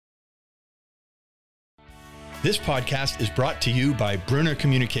This podcast is brought to you by Brunner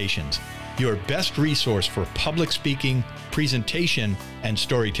Communications, your best resource for public speaking, presentation, and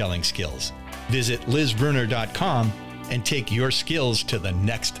storytelling skills. Visit lizbrunner.com and take your skills to the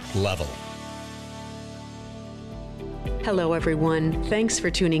next level. Hello, everyone. Thanks for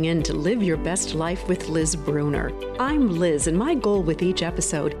tuning in to Live Your Best Life with Liz Brunner. I'm Liz, and my goal with each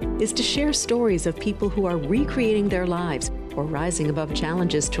episode is to share stories of people who are recreating their lives or rising above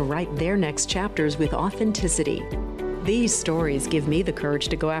challenges to write their next chapters with authenticity. These stories give me the courage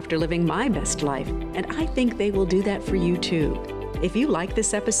to go after living my best life, and I think they will do that for you too. If you like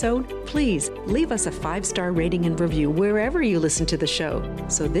this episode, please leave us a 5-star rating and review wherever you listen to the show,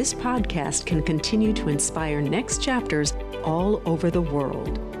 so this podcast can continue to inspire next chapters all over the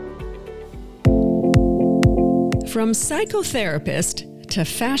world. From psychotherapist to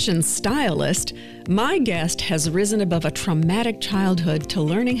fashion stylist, my guest has risen above a traumatic childhood to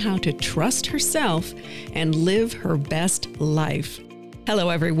learning how to trust herself and live her best life. Hello,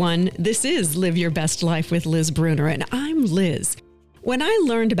 everyone. This is Live Your Best Life with Liz Brunner, and I'm Liz. When I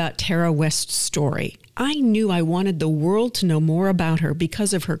learned about Tara West's story, I knew I wanted the world to know more about her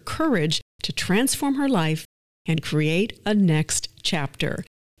because of her courage to transform her life and create a next chapter.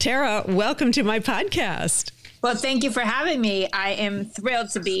 Tara, welcome to my podcast. Well, thank you for having me. I am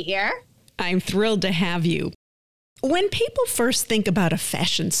thrilled to be here. I'm thrilled to have you. When people first think about a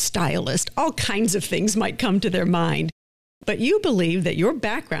fashion stylist, all kinds of things might come to their mind. But you believe that your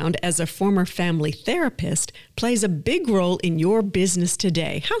background as a former family therapist plays a big role in your business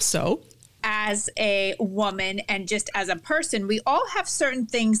today. How so? As a woman and just as a person, we all have certain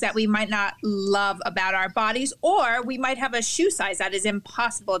things that we might not love about our bodies, or we might have a shoe size that is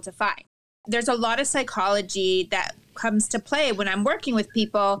impossible to find. There's a lot of psychology that comes to play when I'm working with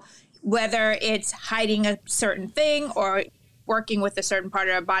people, whether it's hiding a certain thing or working with a certain part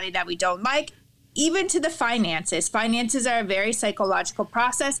of our body that we don't like, even to the finances. Finances are a very psychological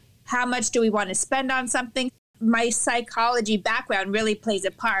process. How much do we want to spend on something? My psychology background really plays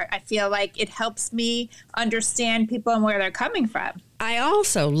a part. I feel like it helps me understand people and where they're coming from. I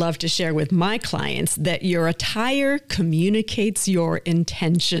also love to share with my clients that your attire communicates your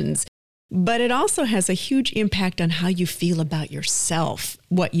intentions. But it also has a huge impact on how you feel about yourself,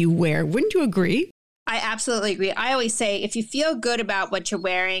 what you wear. Wouldn't you agree? I absolutely agree. I always say if you feel good about what you're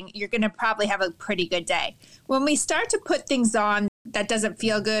wearing, you're going to probably have a pretty good day. When we start to put things on that doesn't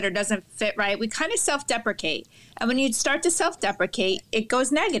feel good or doesn't fit right, we kind of self-deprecate. And when you start to self-deprecate, it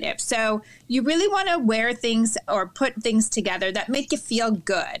goes negative. So you really want to wear things or put things together that make you feel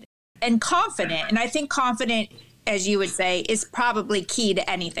good and confident. And I think confident, as you would say, is probably key to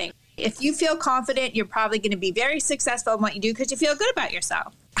anything. If you feel confident, you're probably going to be very successful in what you do because you feel good about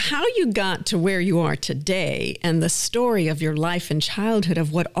yourself. How you got to where you are today and the story of your life and childhood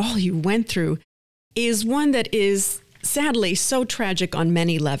of what all you went through is one that is sadly so tragic on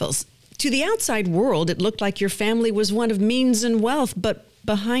many levels. To the outside world, it looked like your family was one of means and wealth, but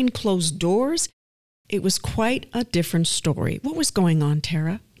behind closed doors, it was quite a different story. What was going on,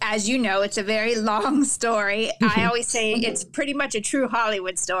 Tara? As you know, it's a very long story. I always say it's pretty much a true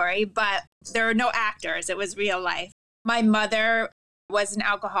Hollywood story, but there are no actors. It was real life. My mother was an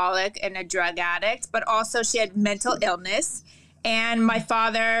alcoholic and a drug addict, but also she had mental illness. And my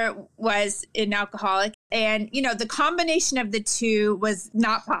father was an alcoholic. And, the combination of the two was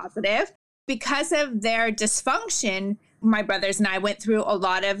not positive. Because of their dysfunction, my brothers and I went through a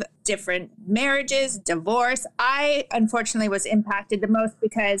lot of different marriages, divorce. I, unfortunately, was impacted the most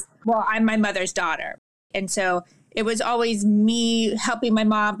because, I'm my mother's daughter. And so it was always me helping my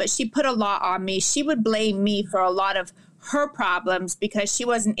mom, but she put a lot on me. She would blame me for a lot of her problems because she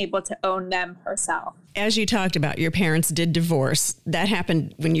wasn't able to own them herself. As you talked about, your parents did divorce. That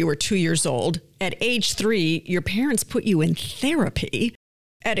happened when you were 2 years old. At age 3, your parents put you in therapy.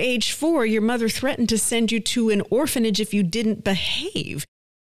 At age 4, your mother threatened to send you to an orphanage if you didn't behave.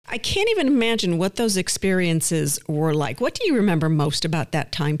 I can't even imagine what those experiences were like. What do you remember most about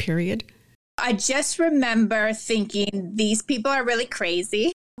that time period? I just remember thinking, these people are really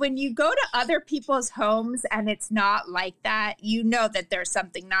crazy. When you go to other people's homes and it's not like that, you know that there's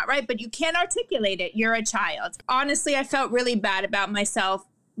something not right, but you can't articulate it. You're a child. Honestly, I felt really bad about myself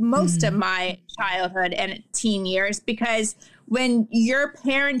most of my childhood and teen years because when your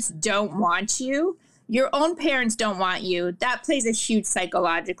parents don't want you, your own parents don't want you, that plays a huge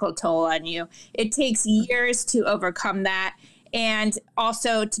psychological toll on you. It takes years to overcome that. And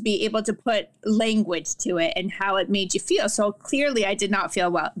also to be able to put language to it and how it made you feel. So clearly I did not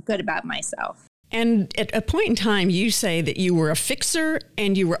feel good about myself. And at a point in time, you say that you were a fixer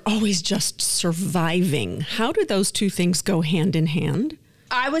and you were always just surviving. How do those two things go hand in hand?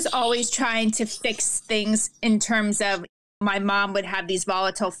 I was always trying to fix things in terms of my mom would have these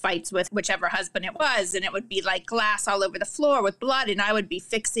volatile fights with whichever husband it was, and it would be like glass all over the floor with blood, and I would be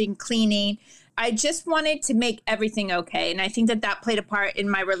fixing, cleaning. I just wanted to make everything okay. And I think that that played a part in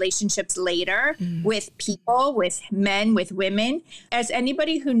my relationships later with people, with men, with women. As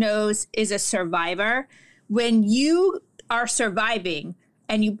anybody who knows is a survivor, when you are surviving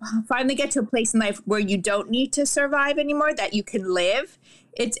and you finally get to a place in life where you don't need to survive anymore, that you can live,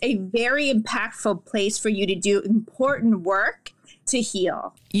 it's a very impactful place for you to do important work to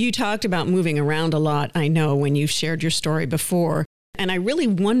heal. You talked about moving around a lot, I know, when you've shared your story before. And I really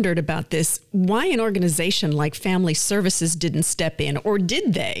wondered about this. Why an organization like Family Services didn't step in, or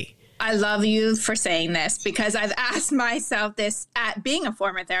did they? I love you for saying this, because I've asked myself this at being a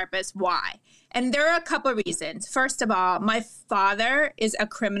former therapist, why? And there are a couple of reasons. First of all, my father is a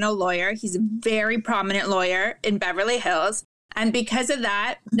criminal lawyer. He's a very prominent lawyer in Beverly Hills. And because of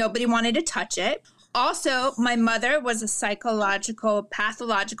that, nobody wanted to touch it. Also, my mother was a psychological,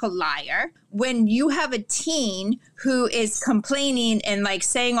 pathological liar. When you have a teen who is complaining and like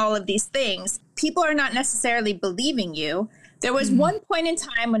saying all of these things, people are not necessarily believing you. There was one point in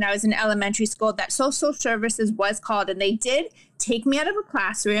time when I was in elementary school that social services was called, and they did take me out of a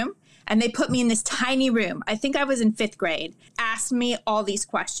classroom and they put me in this tiny room. I think I was in 5th grade, asked me all these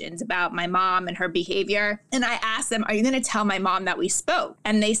questions about my mom and her behavior. And I asked them, are you going to tell my mom that we spoke?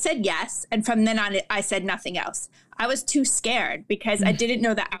 And they said yes. And from then on, I said nothing else. I was too scared because I didn't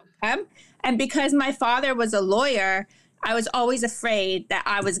know the outcome. And because my father was a lawyer, I was always afraid that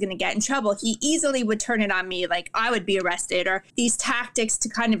I was going to get in trouble. He easily would turn it on me, like I would be arrested, or these tactics to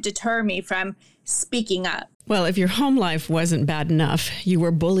kind of deter me from speaking up. Well, if your home life wasn't bad enough, you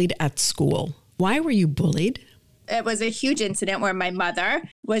were bullied at school. Why were you bullied? It was a huge incident where my mother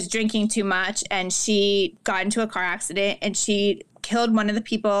was drinking too much and she got into a car accident and she killed one of the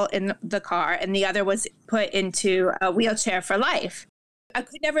people in the car and the other was put into a wheelchair for life. I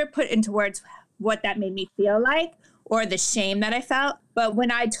could never put into words what that made me feel like or the shame that I felt. But when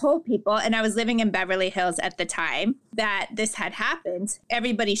I told people, and I was living in Beverly Hills at the time, that this had happened,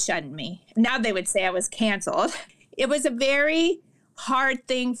 everybody shunned me. Now they would say I was canceled. It was a very hard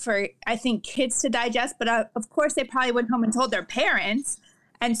thing for, I think, kids to digest. But of course, they probably went home and told their parents.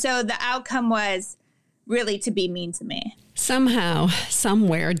 And so the outcome was really to be mean to me. Somehow,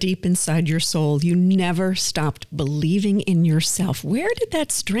 somewhere deep inside your soul, you never stopped believing in yourself. Where did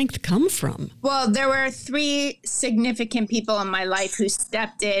that strength come from? Well, there were 3 significant people in my life who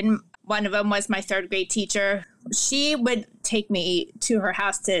stepped in. One of them was my 3rd grade teacher. She would take me to her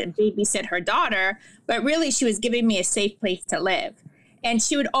house to babysit her daughter, but really she was giving me a safe place to live. And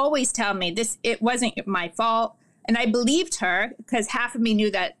she would always tell me it wasn't my fault. And I believed her because half of me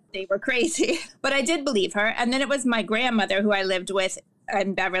knew that they were crazy, but I did believe her. And then it was my grandmother who I lived with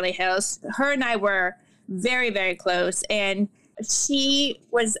in Beverly Hills. Her and I were very, very close. And she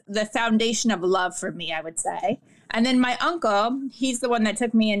was the foundation of love for me, I would say. And then my uncle, he's the one that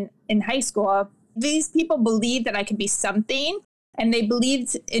took me in high school. These people believed that I could be something. And they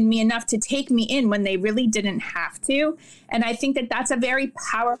believed in me enough to take me in when they really didn't have to. And I think that that's a very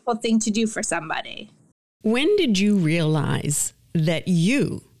powerful thing to do for somebody. When did you realize that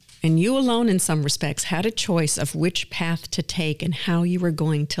you, and you alone in some respects, had a choice of which path to take and how you were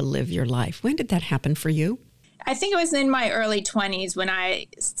going to live your life? When did that happen for you? I think it was in my early 20s when I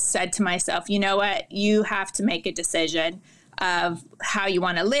said to myself, you know what, you have to make a decision of how you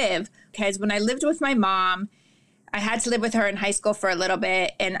want to live. Because when I lived with my mom, I had to live with her in high school for a little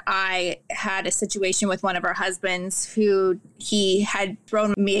bit, and I had a situation with one of her husbands who he had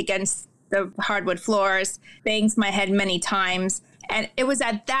thrown me against the hardwood floors, banged my head many times. And it was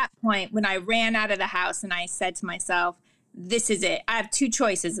at that point when I ran out of the house and I said to myself, this is it. I have 2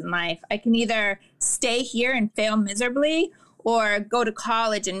 choices in life. I can either stay here and fail miserably or go to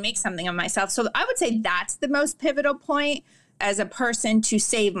college and make something of myself. So I would say that's the most pivotal point as a person to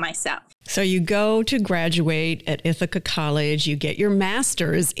save myself. So you go to graduate at Ithaca College, you get your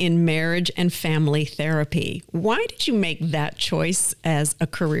master's in marriage and family therapy. Why did you make that choice as a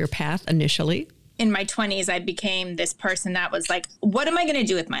career path initially? In my 20s, I became this person that was like, what am I going to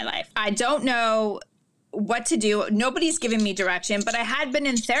do with my life? I don't know what to do. Nobody's giving me direction, but I had been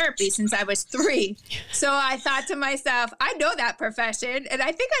in therapy since I was 3. So I thought to myself, I know that profession, and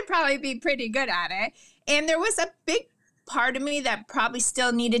I think I'd probably be pretty good at it. And there was a big part of me that probably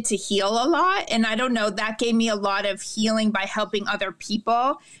still needed to heal a lot. And I don't know, that gave me a lot of healing by helping other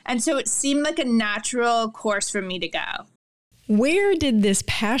people. And so it seemed like a natural course for me to go. Where did this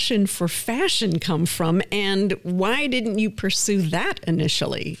passion for fashion come from, and why didn't you pursue that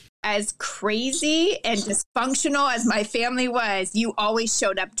initially? As crazy and dysfunctional as my family was, you always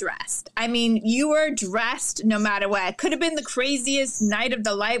showed up dressed. I mean, you were dressed no matter what. It could have been the craziest night of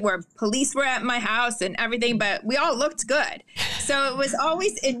the light where police were at my house and everything, but we all looked good. So it was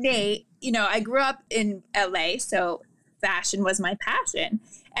always innate. You know, I grew up in LA, so fashion was my passion.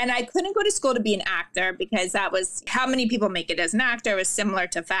 And I couldn't go to school to be an actor because that was how many people make it as an actor. It was similar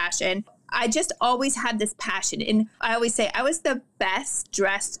to fashion. I just always had this passion. And I always say I was the best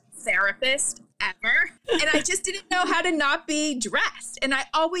dressed therapist ever. And I just didn't know how to not be dressed. And I've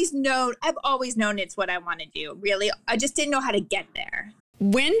always known it's what I want to do, really. I just didn't know how to get there.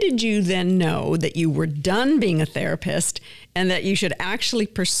 When did you then know that you were done being a therapist and that you should actually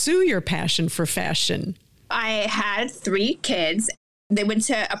pursue your passion for fashion? I had 3 kids. They went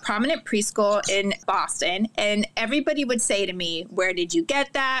to a prominent preschool in Boston, and everybody would say to me, where did you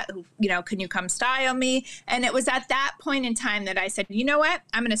get that? You know, can you come style me? And it was at that point in time that I said, you know what?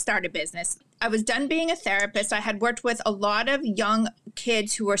 I'm going to start a business. I was done being a therapist. I had worked with a lot of young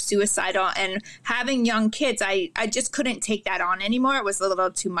kids who were suicidal, and having young kids, I just couldn't take that on anymore. It was a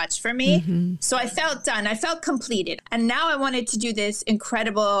little too much for me. Mm-hmm. So I felt done. I felt completed. And now I wanted to do this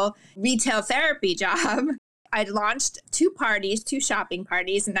incredible retail therapy job. I launched 2 shopping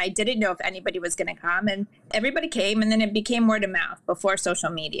parties, and I didn't know if anybody was going to come. And everybody came, and then it became word of mouth before social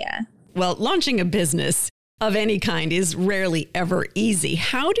media. Well, launching a business of any kind is rarely ever easy.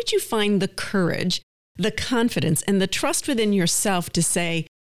 How did you find the courage, the confidence, and the trust within yourself to say,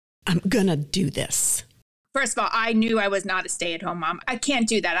 I'm going to do this? First of all, I knew I was not a stay-at-home mom. I can't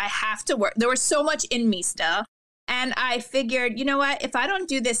do that. I have to work. There was so much in me still. And I figured, you know what, if I don't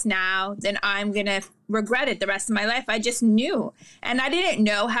do this now, then I'm going to regret it the rest of my life. I just knew. And I didn't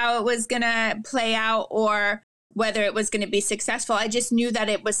know how it was going to play out or whether it was going to be successful. I just knew that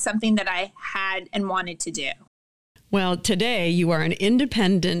it was something that I had and wanted to do. Well, today you are an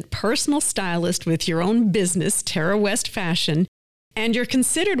independent personal stylist with your own business, Tara West Fashion, and you're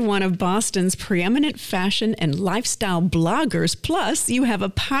considered one of Boston's preeminent fashion and lifestyle bloggers. Plus, you have a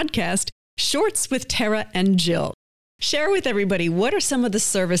podcast, Shorts with Tara and Jill. Share with everybody, what are some of the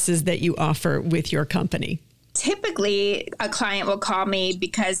services that you offer with your company? Typically, a client will call me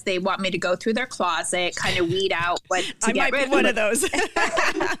because they want me to go through their closet, kind of weed out what to I get might rid be one of those.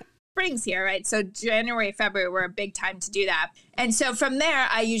 Spring's here, right? So January, February were a big time to do that. And so from there,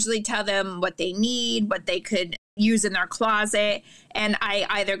 I usually tell them what they need, what they could use in their closet. And I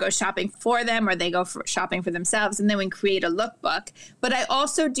either go shopping for them or they go shopping for themselves. And then we create a lookbook. But I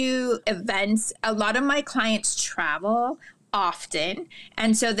also do events. A lot of my clients travel often.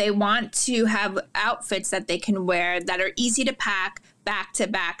 And so they want to have outfits that they can wear that are easy to pack,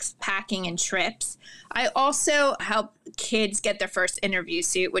 back-to-back packing and trips. I also help kids get their first interview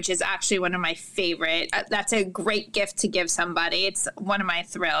suit, which is actually one of my favorite. That's a great gift to give somebody. It's one of my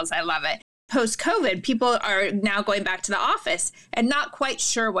thrills. I love it. Post-COVID, people are now going back to the office and not quite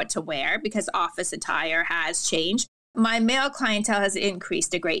sure what to wear because office attire has changed. My male clientele has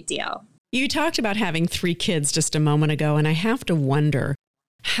increased a great deal. You talked about having 3 kids just a moment ago, and I have to wonder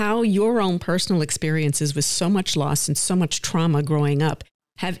how your own personal experiences with so much loss and so much trauma growing up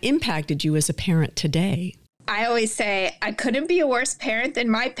have impacted you as a parent today. I always say I couldn't be a worse parent than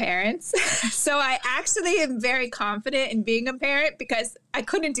my parents. So I actually am very confident in being a parent because I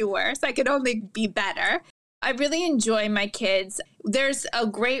couldn't do worse. I could only be better. I really enjoy my kids. There's a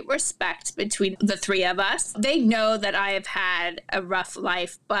great respect between the 3 of us. They know that I have had a rough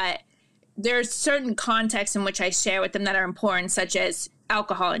life, but there's certain contexts in which I share with them that are important, such as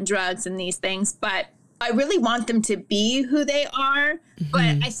alcohol and drugs and these things. But I really want them to be who they are. Mm-hmm.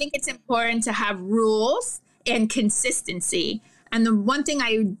 But I think it's important to have rules and consistency. And the one thing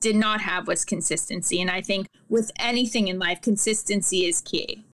I did not have was consistency. And I think with anything in life, consistency is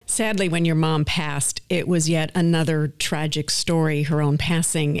key. Sadly, when your mom passed, it was yet another tragic story, her own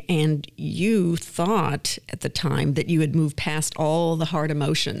passing. And you thought at the time that you had moved past all the hard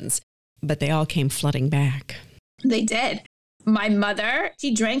emotions, but they all came flooding back. They did. My mother,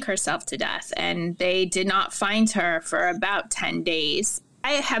 she drank herself to death, and they did not find her for about 10 days.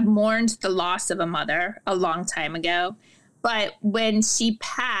 I have mourned the loss of a mother a long time ago, but when she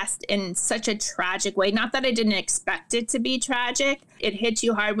passed in such a tragic way, not that I didn't expect it to be tragic, it hits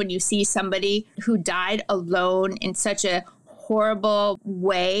you hard when you see somebody who died alone in such a horrible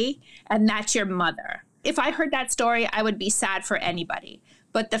way, and that's your mother. If I heard that story, I would be sad for anybody.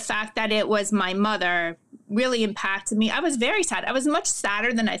 But the fact that it was my mother really impacted me. I was very sad. I was much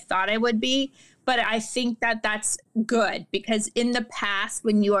sadder than I thought I would be. But I think that that's good because in the past,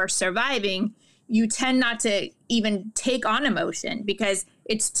 when you are surviving, you tend not to even take on emotion because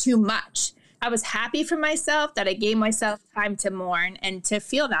it's too much. I was happy for myself that I gave myself time to mourn and to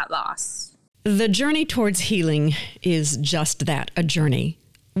feel that loss. The journey towards healing is just that, a journey.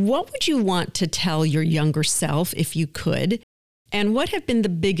 What would you want to tell your younger self if you could? And what have been the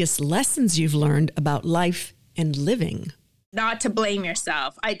biggest lessons you've learned about life and living? Not to blame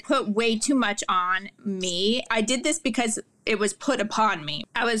yourself. I put way too much on me. I did this because it was put upon me.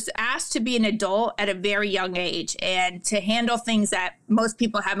 I was asked to be an adult at a very young age and to handle things that most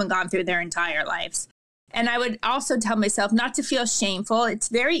people haven't gone through their entire lives. And I would also tell myself not to feel shameful. It's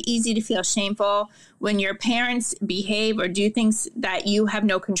very easy to feel shameful when your parents behave or do things that you have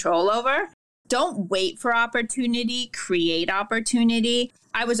no control over. Don't wait for opportunity, create opportunity.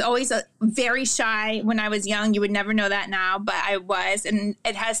 I was always very shy when I was young. You would never know that now, but I was. And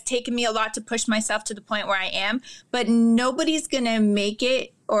it has taken me a lot to push myself to the point where I am. But nobody's going to make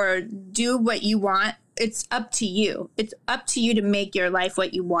it or do what you want. It's up to you. It's up to you to make your life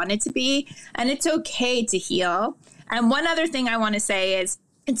what you want it to be. And it's okay to heal. And one other thing I want to say is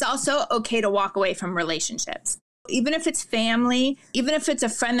it's also okay to walk away from relationships. Even if it's family, even if it's a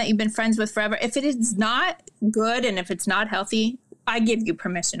friend that you've been friends with forever, if it is not good and if it's not healthy, I give you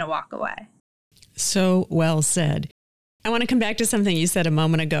permission to walk away. So well said. I want to come back to something you said a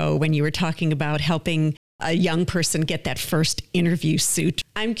moment ago when you were talking about helping a young person get that first interview suit.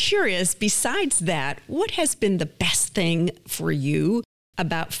 I'm curious, besides that, what has been the best thing for you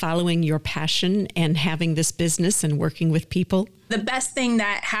about following your passion and having this business and working with people? The best thing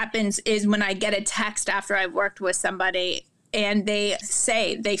that happens is when I get a text after I've worked with somebody and they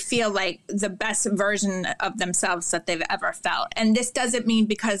say they feel like the best version of themselves that they've ever felt. And this doesn't mean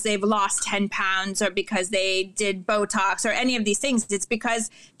because they've lost 10 pounds or because they did Botox or any of these things. It's because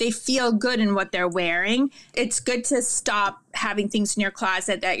they feel good in what they're wearing. It's good to stop having things in your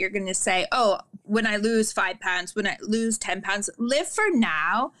closet that you're going to say, oh, when I lose 5 pounds, when I lose 10 pounds, live for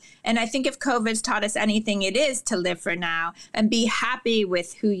now. And I think if COVID's taught us anything, it is to live for now and be happy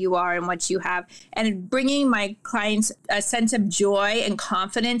with who you are and what you have. And bringing my clients a sense of joy and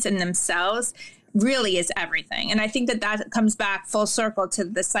confidence in themselves really is everything. And I think that that comes back full circle to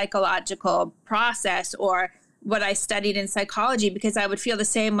the psychological process or what I studied in psychology, because I would feel the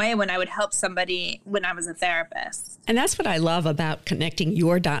same way when I would help somebody when I was a therapist. And that's what I love about connecting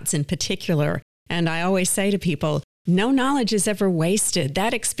your dots in particular. And I always say to people, no knowledge is ever wasted.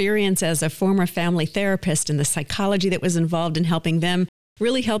 That experience as a former family therapist and the psychology that was involved in helping them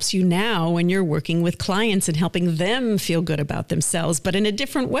really helps you now when you're working with clients and helping them feel good about themselves, but in a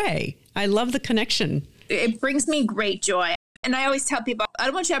different way. I love the connection. It brings me great joy. And I always tell people, I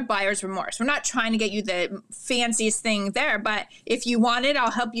don't want you to have buyer's remorse. We're not trying to get you the fanciest thing there, but if you want it, I'll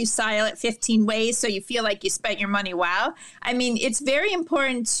help you style it 15 ways so you feel like you spent your money well. I mean, it's very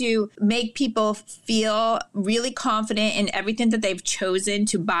important to make people feel really confident in everything that they've chosen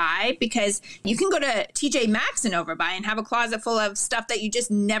to buy, because you can go to TJ Maxx and overbuy and have a closet full of stuff that you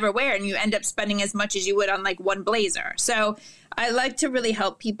just never wear, and you end up spending as much as you would on like one blazer. So I like to really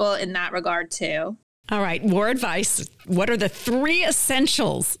help people in that regard too. All right, more advice. What are the three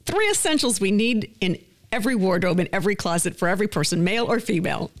essentials we need in every wardrobe, in every closet for every person, male or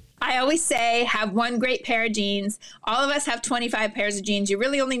female? I always say have one great pair of jeans. All of us have 25 pairs of jeans. You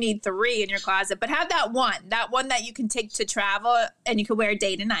really only need 3 in your closet, but have that one that you can take to travel and you can wear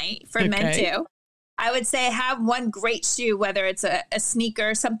day to night for men too. I would say have one great shoe, whether it's a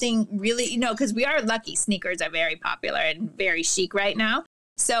sneaker, something really, because we are lucky. Sneakers are very popular and very chic right now.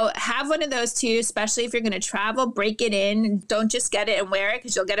 So have one of those too, especially if you're going to travel, break it in. Don't just get it and wear it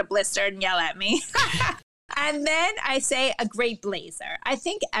because you'll get a blister and yell at me. And then I say a great blazer. I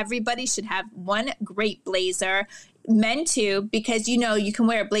think everybody should have one great blazer. Men too, because you can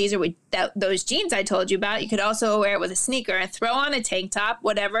wear a blazer with those jeans I told you about. You could also wear it with a sneaker and throw on a tank top,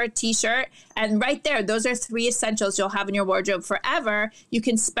 whatever, t-shirt. And right there, those are 3 essentials you'll have in your wardrobe forever. You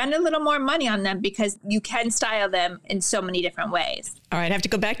can spend a little more money on them because you can style them in so many different ways. All right, I have to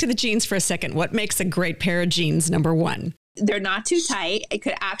go back to the jeans for a second. What makes a great pair of jeans, number 1? They're not too tight. It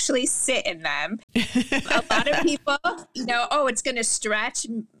could actually sit in them. A lot of people, it's going to stretch.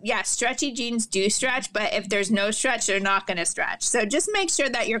 Yeah, stretchy jeans do stretch, but if there's no stretch, they're not going to stretch. So just make sure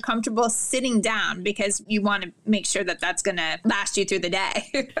that you're comfortable sitting down because you want to make sure that that's going to last you through the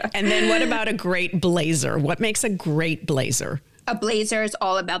day. And then what about a great blazer? What makes a great blazer? A blazer is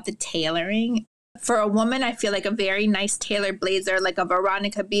all about the tailoring. For a woman, I feel like a very nice tailored blazer, like a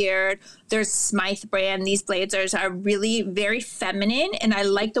Veronica Beard. There's Smythe brand. These blazers are really very feminine, and I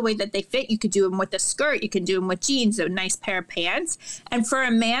like the way that they fit. You could do them with a skirt. You can do them with jeans, a nice pair of pants. And for a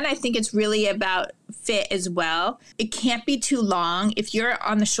man, I think it's really about fit as well. It can't be too long. If you're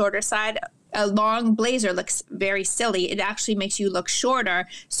on the shorter side, a long blazer looks very silly. It actually makes you look shorter.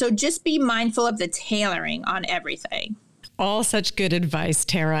 So just be mindful of the tailoring on everything. All such good advice,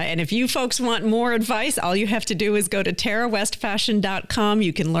 Tara. And if you folks want more advice, all you have to do is go to tarawestfashion.com.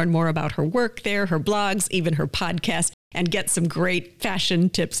 You can learn more about her work there, her blogs, even her podcast, and get some great fashion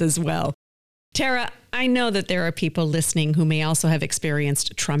tips as well. Tara, I know that there are people listening who may also have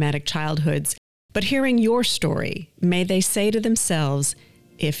experienced traumatic childhoods, but hearing your story, may they say to themselves,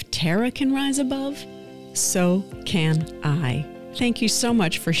 if Tara can rise above, so can I. Thank you so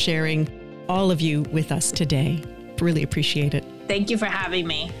much for sharing all of you with us today. Really appreciate it. Thank you for having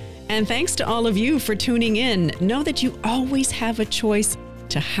me. And thanks to all of you for tuning in. Know that you always have a choice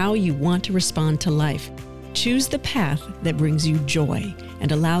to how you want to respond to life. Choose the path that brings you joy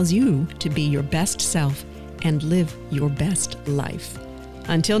and allows you to be your best self and live your best life.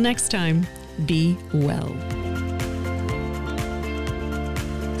 Until next time, be well.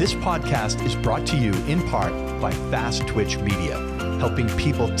 This podcast is brought to you in part by Fast Twitch Media, helping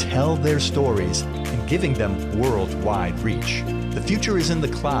people tell their stories and giving them worldwide reach. The future is in the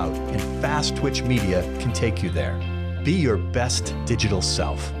cloud, and Fast Twitch Media can take you there. Be your best digital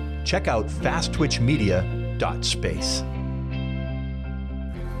self. Check out fasttwitchmedia.space.